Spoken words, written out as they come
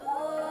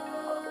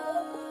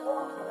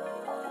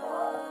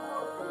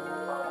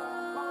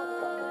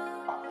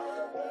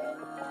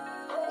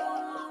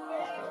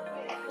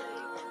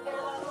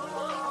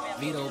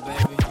Vito,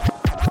 baby.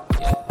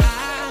 Yeah.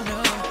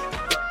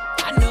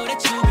 I know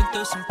that you've been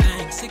through some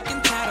things. Sick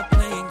and tired of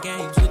playing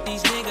games with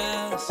these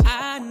niggas.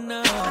 I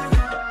know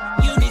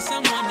you need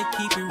someone to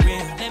keep it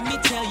real. Let me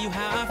tell you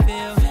how I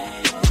feel.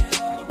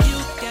 You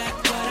got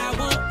what I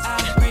want.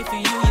 I pray for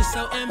you. You're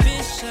so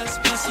ambitious.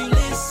 Plus you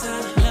listen.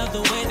 Love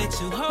the way that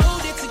you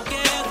hold it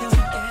together.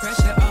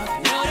 Pressure off.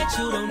 Know that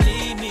you don't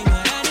need me,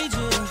 but I need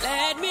you.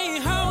 Let me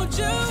hold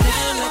you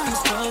down like I'm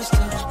supposed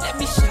to. Let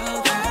me show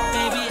you,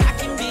 baby, I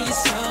can be your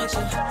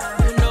soldier.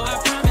 You know I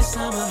promise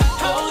I'ma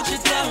hold you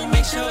down.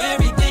 Make sure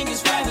everything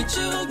is right with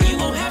you. You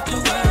won't have to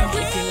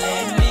worry if you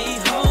let me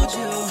hold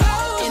you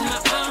in my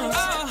arms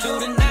through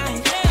the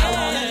night. I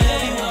wanna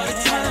love you all the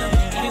time,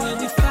 even when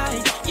we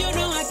fight. You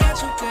know I got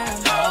you, girl.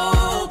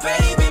 Oh,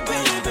 baby,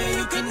 baby,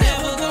 you can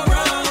never go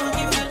wrong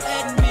if you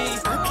let me.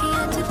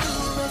 आँखियाँ जब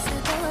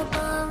बसदा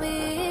पावे,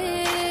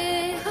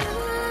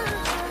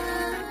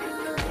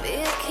 वे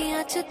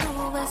आँखियाँ च तू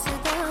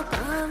बसदा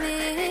पावे,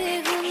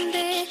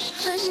 हुंदे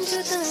हंझू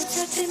दा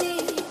चटनी